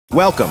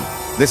Welcome.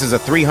 This is a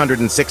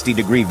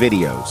 360-degree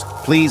videos.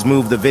 Please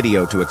move the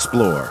video to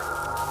explore.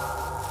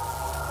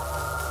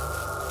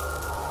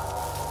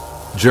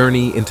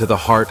 Journey into the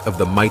heart of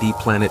the mighty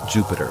planet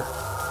Jupiter,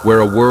 where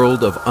a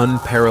world of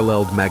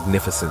unparalleled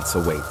magnificence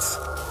awaits.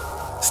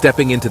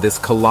 Stepping into this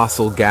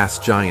colossal gas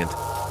giant,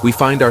 we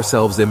find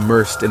ourselves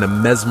immersed in a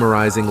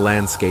mesmerizing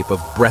landscape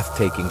of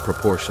breathtaking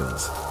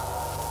proportions.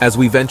 As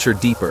we venture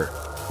deeper,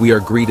 we are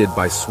greeted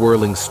by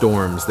swirling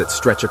storms that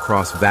stretch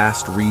across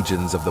vast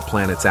regions of the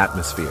planet's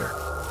atmosphere.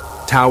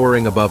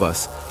 Towering above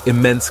us,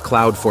 immense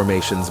cloud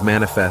formations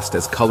manifest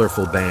as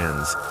colorful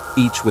bands,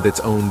 each with its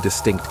own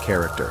distinct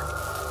character.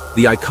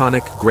 The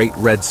iconic Great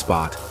Red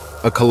Spot,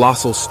 a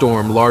colossal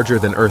storm larger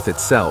than Earth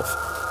itself,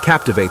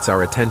 captivates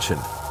our attention,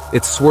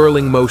 its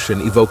swirling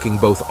motion evoking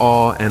both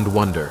awe and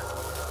wonder.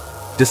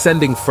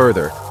 Descending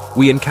further,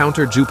 we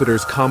encounter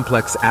Jupiter's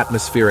complex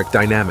atmospheric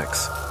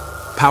dynamics.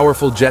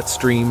 Powerful jet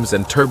streams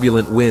and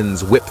turbulent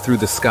winds whip through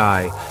the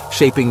sky,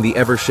 shaping the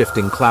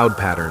ever-shifting cloud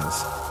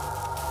patterns.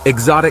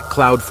 Exotic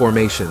cloud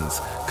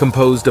formations,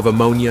 composed of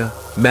ammonia,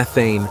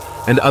 methane,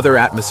 and other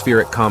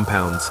atmospheric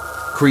compounds,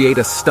 create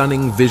a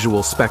stunning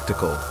visual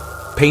spectacle,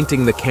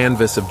 painting the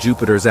canvas of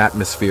Jupiter's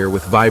atmosphere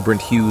with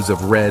vibrant hues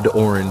of red,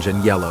 orange,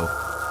 and yellow.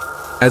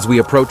 As we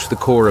approach the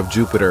core of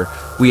Jupiter,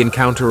 we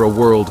encounter a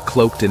world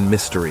cloaked in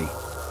mystery.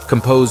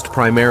 Composed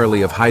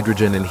primarily of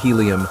hydrogen and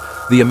helium,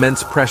 the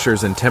immense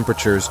pressures and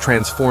temperatures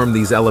transform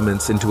these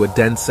elements into a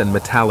dense and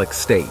metallic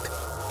state.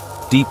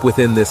 Deep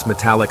within this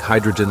metallic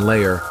hydrogen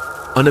layer,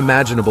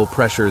 unimaginable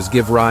pressures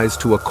give rise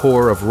to a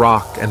core of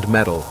rock and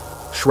metal,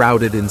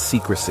 shrouded in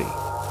secrecy.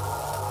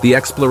 The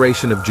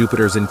exploration of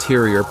Jupiter's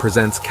interior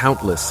presents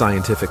countless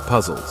scientific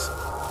puzzles.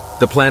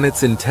 The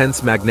planet's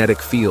intense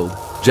magnetic field,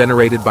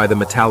 generated by the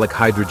metallic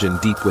hydrogen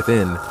deep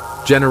within,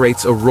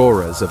 generates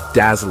auroras of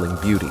dazzling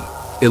beauty,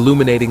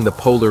 illuminating the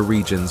polar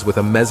regions with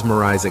a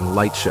mesmerizing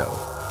light show.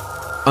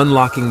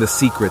 Unlocking the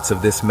secrets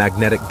of this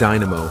magnetic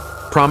dynamo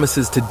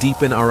promises to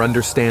deepen our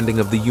understanding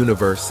of the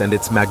universe and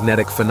its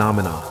magnetic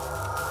phenomena.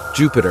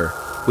 Jupiter,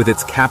 with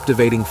its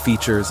captivating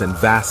features and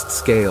vast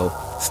scale,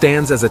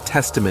 stands as a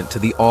testament to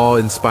the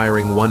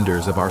awe-inspiring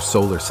wonders of our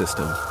solar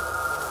system.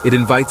 It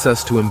invites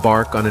us to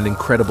embark on an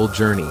incredible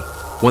journey,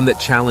 one that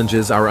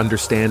challenges our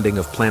understanding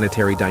of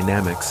planetary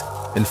dynamics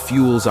and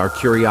fuels our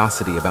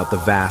curiosity about the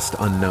vast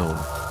unknown.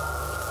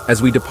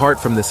 As we depart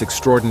from this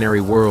extraordinary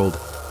world,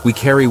 we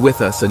carry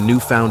with us a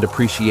newfound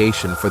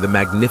appreciation for the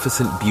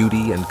magnificent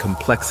beauty and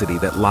complexity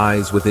that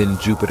lies within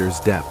Jupiter's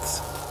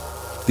depths.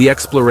 The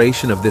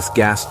exploration of this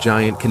gas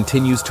giant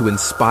continues to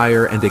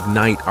inspire and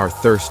ignite our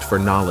thirst for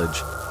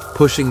knowledge,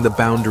 pushing the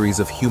boundaries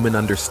of human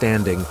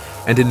understanding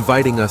and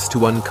inviting us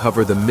to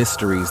uncover the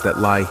mysteries that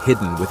lie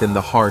hidden within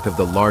the heart of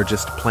the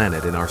largest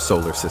planet in our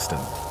solar system.